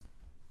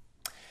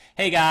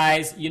Hey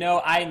guys,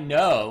 I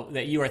know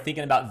that you are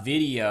thinking about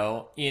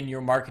video in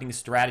your marketing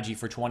strategy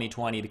for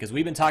 2020 because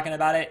we've been talking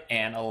about it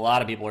and a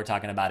lot of people are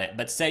talking about it.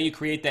 But say you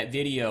create that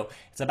video,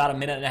 it's about a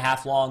minute and a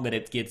half long, but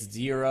it gets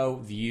 0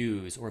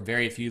 views or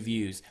very few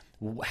views.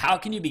 How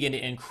can you begin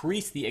to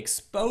increase the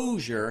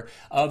exposure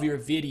of your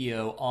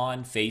video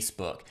on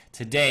Facebook?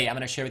 Today, I'm going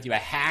to share with you a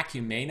hack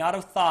you may not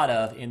have thought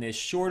of in this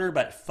shorter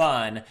but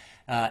fun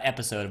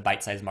episode of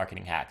Bite Size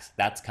Marketing Hacks.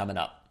 That's coming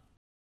up.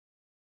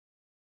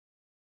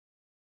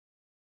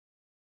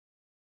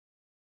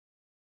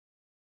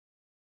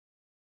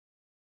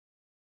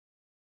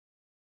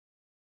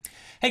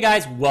 Hey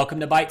guys, welcome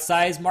to Bite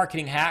Size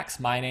Marketing Hacks.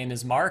 My name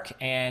is Mark,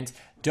 and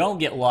don't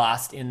get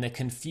lost in the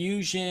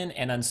confusion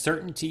and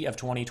uncertainty of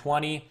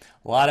 2020.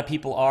 A lot of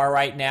people are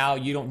right now.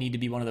 You don't need to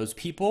be one of those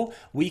people.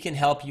 We can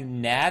help you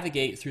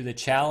navigate through the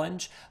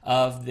challenge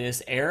of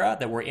this era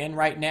that we're in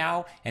right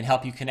now and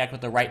help you connect with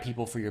the right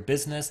people for your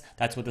business.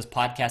 That's what this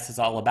podcast is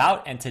all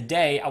about. And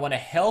today I want to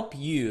help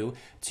you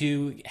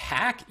to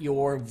hack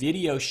your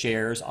video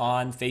shares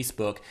on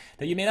Facebook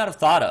that you may not have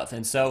thought of.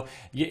 And so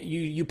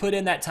you put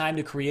in that time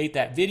to create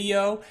that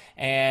video,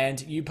 and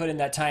you put in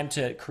that time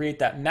to create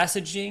that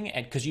messaging,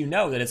 and because you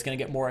know that it's going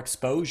to get more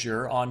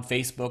exposure on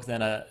Facebook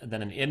than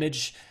an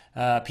image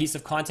piece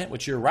of content,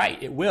 which you're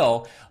right, it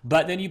will,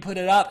 but then you put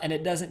it up and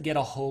it doesn't get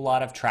a whole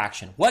lot of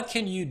traction. What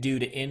can you do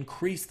to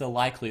increase the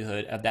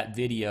likelihood of that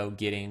video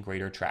getting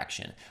greater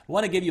traction? I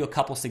want to give you a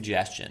couple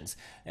suggestions.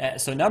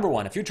 So number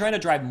one, if you're trying to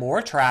drive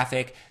more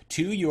traffic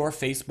to your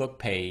Facebook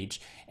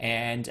page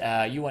and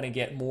you want to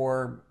get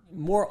grow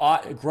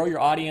your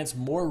audience,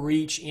 more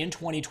reach in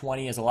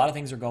 2020 as a lot of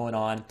things are going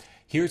on,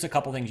 here's a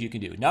couple things you can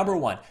do. Number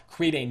one,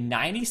 create a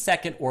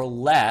 90-second or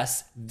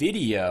less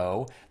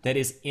video that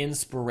is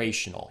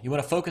inspirational. You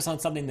want to focus on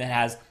something that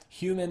has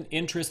human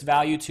interest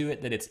value to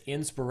it, that it's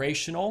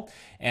inspirational,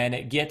 and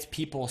it gets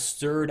people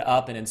stirred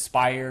up and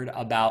inspired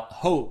about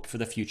hope for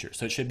the future.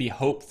 So it should be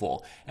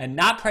hopeful and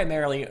not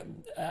primarily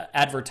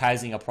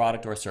advertising a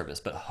product or a service,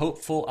 but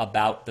hopeful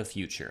about the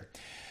future.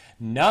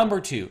 Number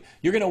two,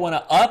 you're going to want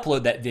to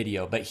upload that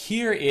video, but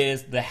here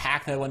is the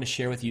hack that I want to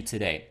share with you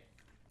today.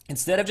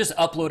 Instead of just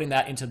uploading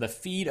that into the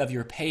feed of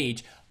your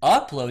page,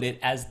 upload it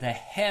as the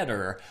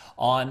header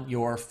on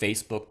your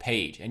Facebook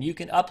page. And you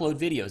can upload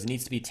videos. It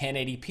needs to be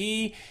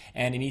 1080p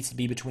and it needs to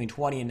be between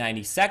 20 and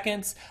 90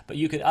 seconds, but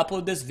you can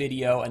upload this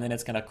video and then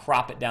it's going to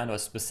crop it down to a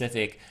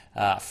specific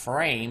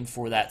frame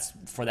for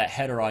that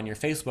header on your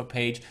Facebook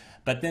page.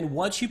 But then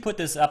once you put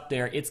this up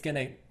there, it's going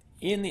to,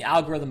 in the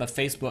algorithm of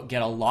Facebook,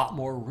 get a lot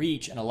more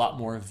reach and a lot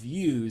more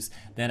views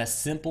than a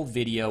simple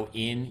video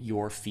in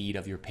your feed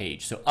of your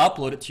page. So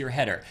upload it to your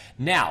header.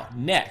 Now,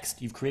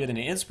 next, you've created an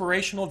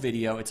inspirational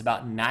video. It's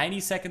about 90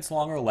 seconds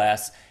long or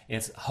less.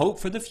 It's hope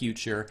for the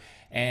future,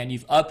 and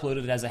you've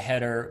uploaded it as a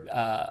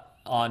header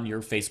on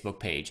your Facebook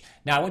page.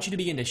 Now, I want you to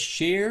begin to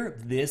share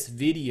this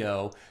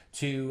video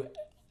to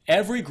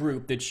every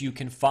group that you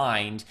can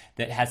find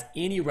that has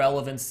any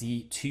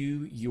relevancy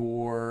to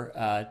your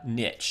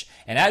niche.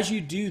 And as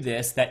you do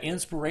this, that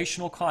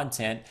inspirational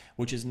content,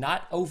 which is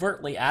not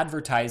overtly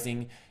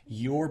advertising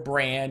your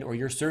brand or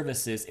your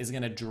services, is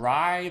going to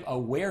drive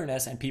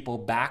awareness and people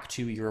back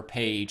to your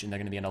page, and they're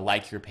going to be able to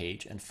like your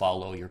page and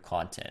follow your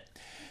content.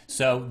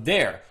 So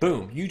there,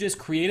 boom, you just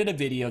created a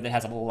video that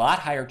has a lot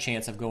higher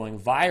chance of going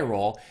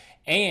viral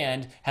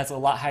and has a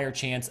lot higher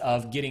chance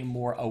of getting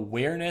more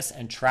awareness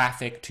and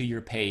traffic to your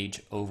page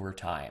over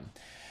time.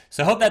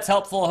 So I hope that's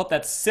helpful. I hope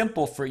that's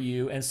simple for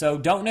you. And so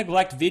don't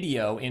neglect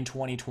video in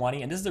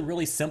 2020. And this is a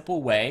really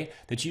simple way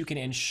that you can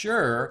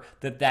ensure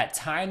that that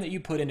time that you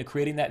put into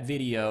creating that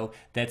video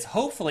that's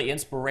hopefully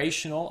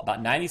inspirational,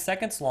 about 90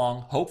 seconds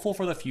long, hopeful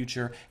for the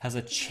future, has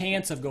a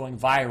chance of going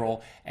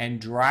viral and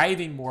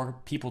driving more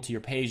people to your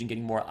page and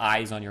getting more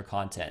eyes on your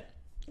content.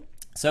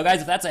 So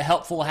guys, if that's a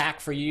helpful hack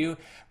for you,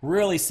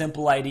 really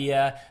simple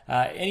idea.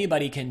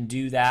 Anybody can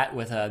do that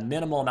with a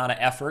minimal amount of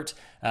effort.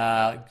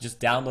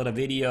 Just download a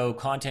video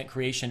content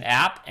creation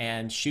app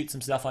and shoot some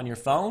stuff on your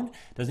phone.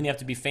 Doesn't have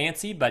to be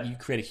fancy, but you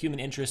create a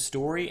human interest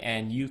story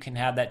and you can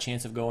have that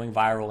chance of going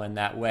viral in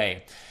that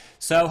way.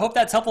 So hope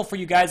that's helpful for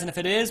you guys, and if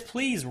it is,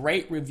 please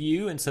rate,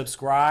 review, and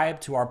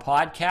subscribe to our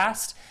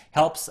podcast.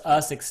 Helps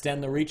us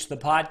extend the reach of the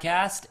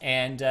podcast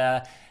and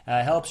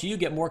helps you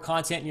get more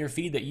content in your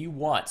feed that you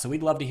want. So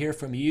we'd love to hear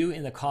from you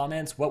in the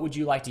comments. What would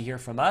you like to hear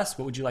from us?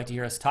 What would you like to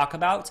hear us talk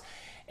about?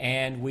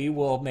 And we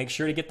will make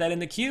sure to get that in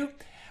the queue.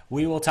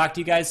 We will talk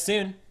to you guys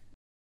soon.